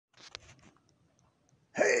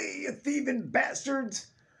Hey, you thieving bastards!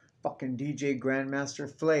 Fucking DJ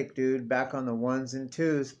Grandmaster Flake, dude. Back on the ones and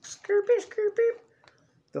twos. Skirpy, skirpy.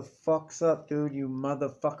 The fuck's up, dude? You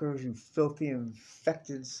motherfuckers, you filthy,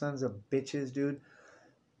 infected sons of bitches, dude.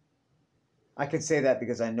 I can say that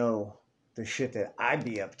because I know the shit that I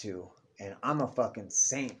be up to. And I'm a fucking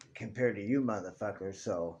saint compared to you motherfuckers,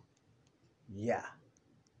 so yeah.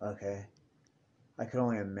 Okay. I can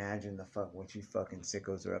only imagine what you fucking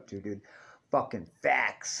sickos are up to, dude. Fucking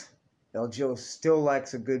facts. El Joe still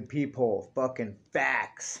likes a good peephole. Fucking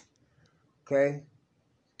facts. Okay?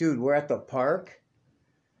 Dude, we're at the park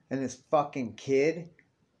and this fucking kid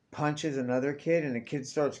punches another kid and the kid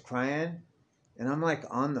starts crying and I'm like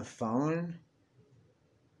on the phone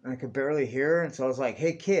and I could barely hear her, and so I was like,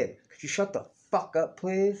 hey kid, could you shut the fuck up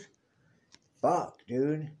please? Fuck,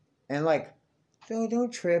 dude. And like,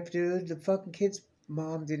 don't trip, dude. The fucking kid's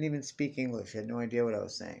mom didn't even speak English. She had no idea what I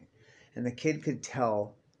was saying. And the kid could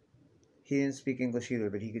tell. He didn't speak English either,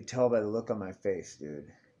 but he could tell by the look on my face,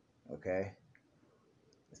 dude. Okay?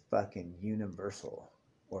 It's fucking universal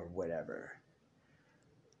or whatever.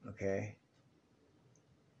 Okay?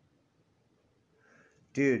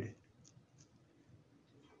 Dude.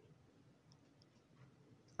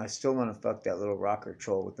 I still want to fuck that little rocker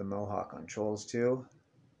troll with the mohawk on trolls too.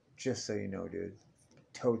 Just so you know, dude.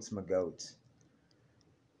 Totes my goats.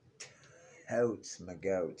 Totes my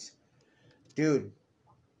goats. Dude.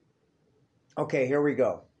 Okay, here we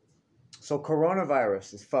go. So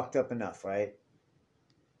coronavirus is fucked up enough, right?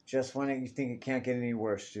 Just when you think it can't get any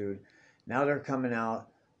worse, dude. Now they're coming out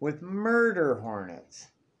with murder hornets.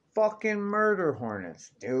 Fucking murder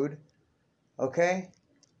hornets, dude. Okay?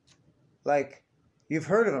 Like, you've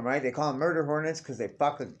heard of them, right? They call them murder hornets because they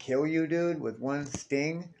fucking kill you, dude, with one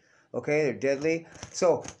sting. Okay, they're deadly.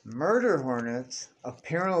 So, murder hornets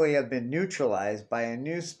apparently have been neutralized by a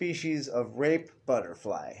new species of rape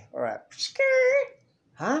butterfly. Alright.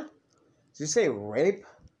 Huh? Did you say rape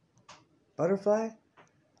butterfly?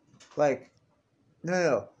 Like,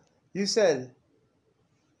 no. You said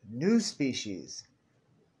new species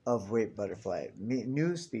of rape butterfly.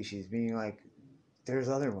 New species, meaning like there's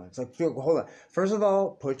other ones. Like, hold on. First of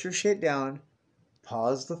all, put your shit down.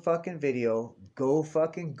 Pause the fucking video. Go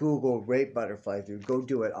fucking Google rape butterfly, dude. Go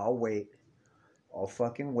do it. I'll wait. I'll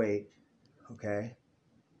fucking wait. Okay?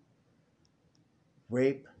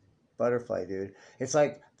 Rape butterfly, dude. It's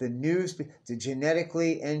like the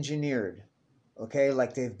genetically engineered. Okay?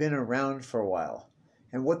 Like they've been around for a while.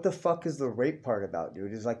 And what the fuck is the rape part about,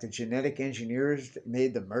 dude? Is like the genetic engineers that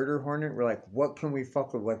made the murder hornet? We're like, what can we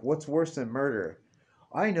fuck with? Like, what's worse than murder?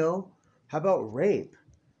 I know. How about rape?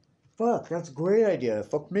 Fuck, that's a great idea.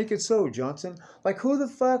 Fuck, make it so, Johnson. Like, who the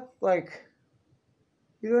fuck, like,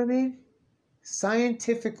 you know what I mean?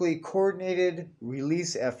 Scientifically coordinated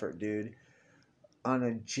release effort, dude, on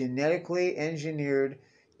a genetically engineered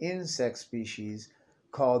insect species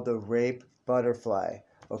called the rape butterfly.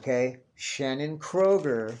 Okay? Shannon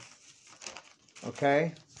Kroger,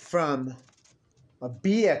 okay, from a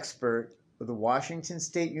bee expert with the Washington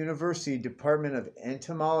State University Department of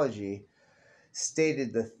Entomology,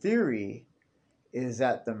 stated the theory is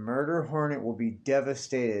that the murder hornet will be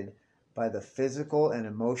devastated by the physical and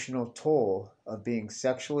emotional toll of being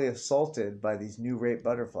sexually assaulted by these new rape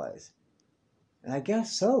butterflies. And I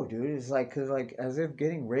guess so, dude. It's like, because like, as if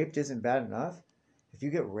getting raped isn't bad enough. If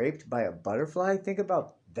you get raped by a butterfly, think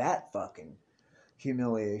about that fucking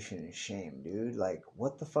humiliation and shame, dude. Like,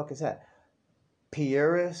 what the fuck is that?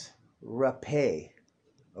 Pieris rapae.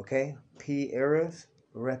 Okay? Pieris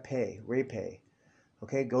rapae.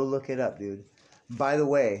 Okay? Go look it up, dude. By the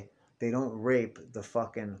way, they don't rape the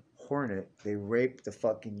fucking hornet. They rape the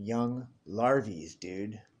fucking young larvae,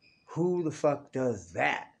 dude. Who the fuck does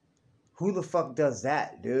that? Who the fuck does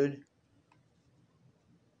that, dude?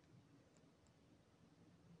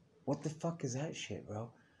 What the fuck is that shit, bro?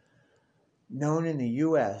 Known in the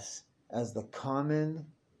U.S. as the common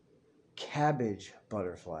cabbage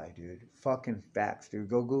butterfly, dude. Fucking facts, dude.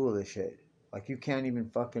 Go Google this shit. Like, you can't even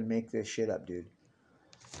fucking make this shit up, dude.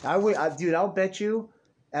 Dude, I'll bet you,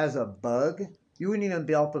 as a bug, you wouldn't even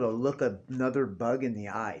be able to look another bug in the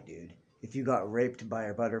eye, dude, if you got raped by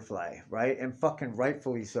a butterfly, right? And fucking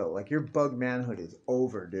rightfully so. Like, your bug manhood is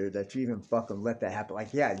over, dude, that you even fucking let that happen.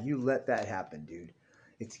 Like, yeah, you let that happen, dude.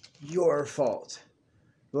 It's your fault.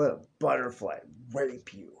 Let a butterfly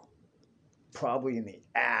rape you. Probably in the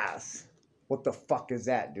ass. What the fuck is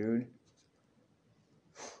that, dude?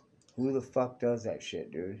 Who the fuck does that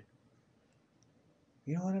shit, dude?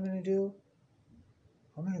 You know what I'm gonna do?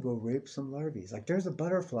 I'm gonna go rape some larvae. Like, there's a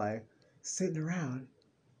butterfly sitting around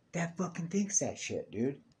that fucking thinks that shit,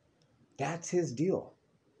 dude. That's his deal.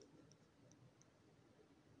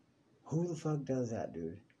 Who the fuck does that,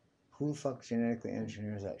 dude? Who the fuck genetically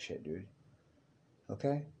engineers that shit, dude?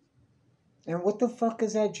 Okay? And what the fuck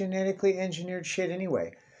is that genetically engineered shit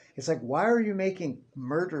anyway? It's like, why are you making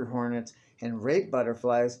murder hornets and rape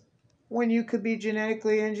butterflies when you could be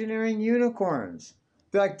genetically engineering unicorns?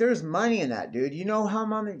 Like, there's money in that, dude. You know how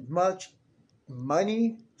much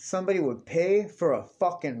money somebody would pay for a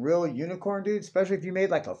fucking real unicorn, dude? Especially if you made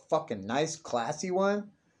like a fucking nice, classy one.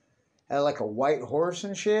 Had like a white horse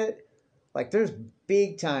and shit. Like, there's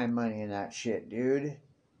big time money in that shit, dude.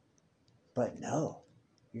 But no.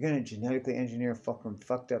 You're gonna genetically engineer fucking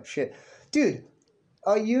fucked up shit. Dude,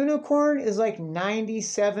 a unicorn is like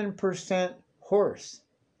 97% horse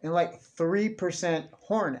and like 3%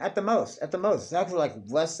 horn at the most. At the most. It's actually like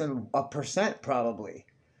less than a percent probably.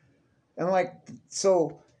 And like,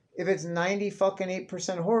 so if it's 90 fucking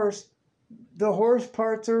 8% horse, the horse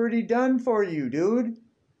part's already done for you, dude.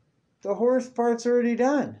 The horse part's already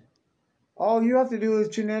done. All you have to do is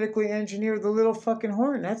genetically engineer the little fucking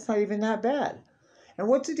horn. That's not even that bad. And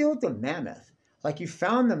what's the deal with the mammoth? Like, you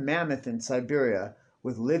found the mammoth in Siberia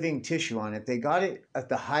with living tissue on it. They got it at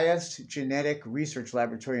the highest genetic research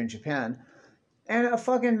laboratory in Japan. And a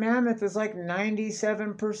fucking mammoth is like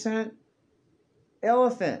 97%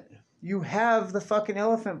 elephant. You have the fucking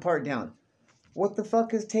elephant part down. What the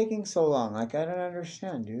fuck is taking so long? Like, I don't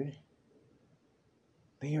understand, dude.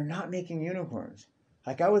 But you're not making unicorns.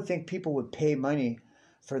 Like, I would think people would pay money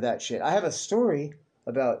for that shit. I have a story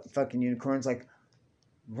about fucking unicorns. Like,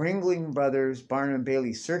 Ringling Brothers Barnum and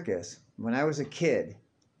Bailey Circus. When I was a kid,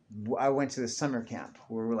 I went to the summer camp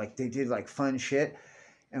where like they did like fun shit.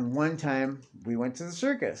 And one time we went to the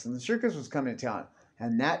circus, and the circus was coming to town.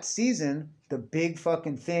 And that season, the big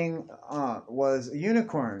fucking thing was a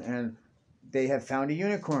unicorn, and they had found a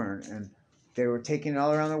unicorn, and they were taking it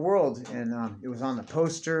all around the world, and it was on the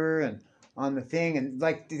poster and on the thing, and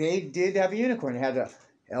like they did have a unicorn. They had the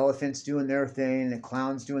elephants doing their thing, the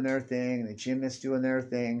clowns doing their thing, the gymnasts doing their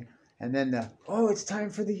thing, and then it's time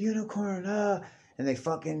for the unicorn, and they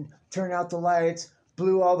fucking turned out the lights,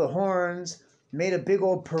 blew all the horns, made a big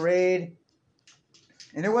old parade.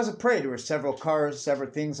 And it was a parade. There were several cars, several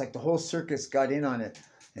things, like the whole circus got in on it.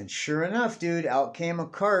 And sure enough, dude, out came a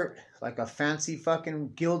cart, like a fancy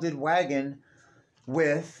fucking gilded wagon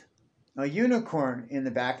with a unicorn in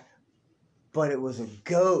the back. But it was a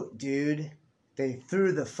goat, dude. They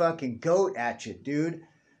threw the fucking goat at you, dude.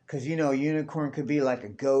 Because, you know, a unicorn could be like a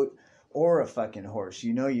goat or a fucking horse.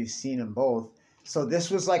 You know, you've seen them both. So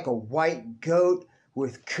this was like a white goat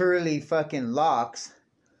with curly fucking locks.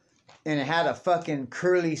 And it had a fucking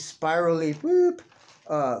curly, spirally,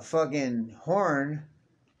 fucking horn.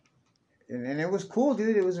 And it was cool,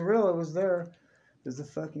 dude. It was real. It was there. It was a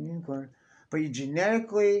fucking unicorn. But you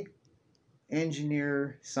genetically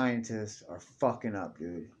engineer scientists are fucking up,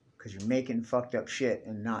 dude. Because you're making fucked up shit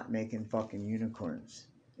and not making fucking unicorns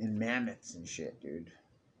and mammoths and shit, dude.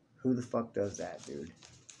 Who the fuck does that, dude?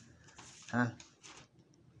 Huh?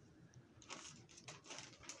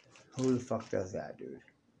 Who the fuck does that, dude?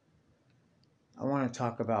 I want to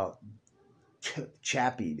talk about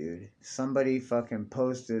Chappie, dude. Somebody fucking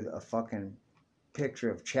posted a fucking picture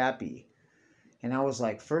of Chappie. And I was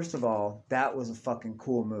like, first of all, that was a fucking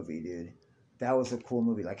cool movie, dude. That was a cool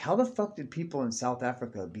movie. Like, how the fuck did people in South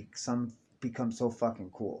Africa become so fucking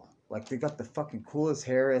cool? Like, they got the fucking coolest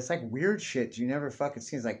hair. It's like weird shit you never fucking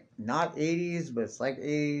see. It's like not 80s, but it's like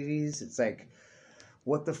 80s. It's like,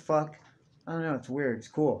 what the fuck? I don't know. It's weird. It's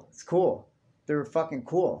cool. It's cool. They were fucking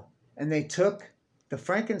cool. And they took the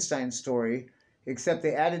Frankenstein story, except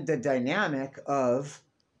they added the dynamic of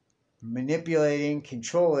manipulating,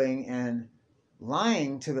 controlling, and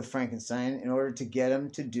lying to the Frankenstein in order to get him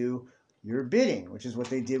to do your bidding, which is what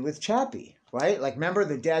they did with Chappie, right? Like, remember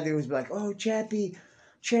the dad that was like, oh, Chappie,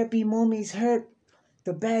 mommy's hurt.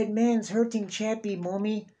 The bad man's hurting Chappie,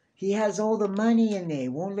 mommy. He has all the money in there.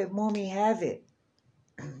 Won't let mommy have it.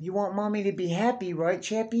 You want mommy to be happy, right,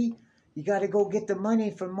 Chappie? You got to go get the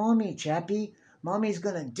money for mommy, Chappie. Mommy's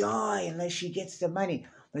going to die unless she gets the money.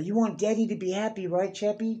 But you want daddy to be happy, right,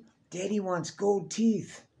 Chappie? Daddy wants gold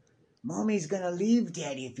teeth. Mommy's going to leave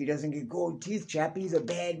daddy if he doesn't get gold teeth, Chappie. He's a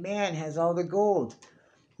bad man, has all the gold.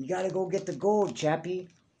 You got to go get the gold, Chappie.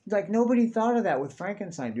 Like, nobody thought of that with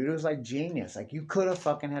Frankenstein, dude. It was like genius. Like, you could have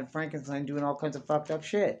fucking had Frankenstein doing all kinds of fucked up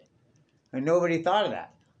shit. And nobody thought of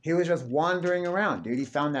that. He was just wandering around, dude. He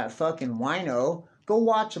found that fucking wino. Go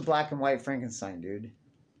watch a black and white Frankenstein, dude.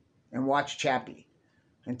 And watch Chappie.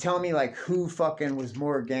 And tell me, like, who fucking was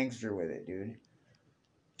more gangster with it, dude.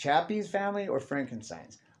 Chappie's family or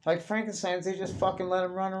Frankenstein's? Like, Frankenstein's, they just fucking let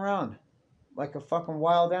him run around. Like a fucking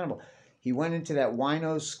wild animal. He went into that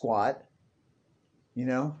wino's squat. You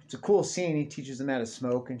know, it's a cool scene. He teaches them how to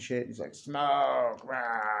smoke and shit. He's like, smoke,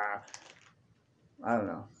 rah. I don't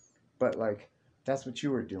know, but like, that's what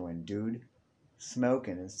you were doing, dude.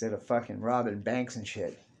 Smoking instead of fucking robbing banks and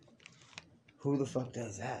shit. Who the fuck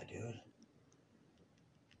does that, dude?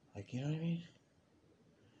 Like, you know what I mean?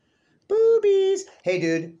 Boobies. Hey,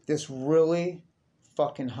 dude, this really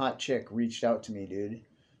fucking hot chick reached out to me, dude.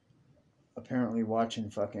 Apparently watching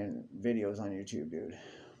fucking videos on YouTube, dude.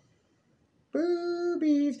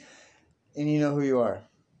 Boobies. And you know who you are.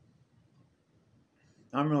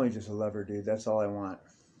 I'm really just a lover, dude. That's all I want.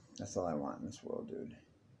 That's all I want in this world, dude.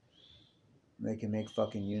 They can make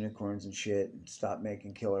fucking unicorns and shit and stop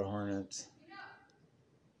making killer hornets.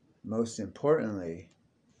 Most importantly,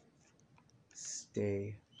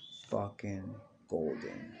 stay fucking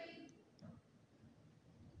golden.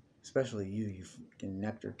 Especially you fucking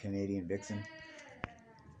nectar Canadian vixen.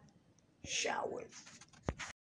 Shower.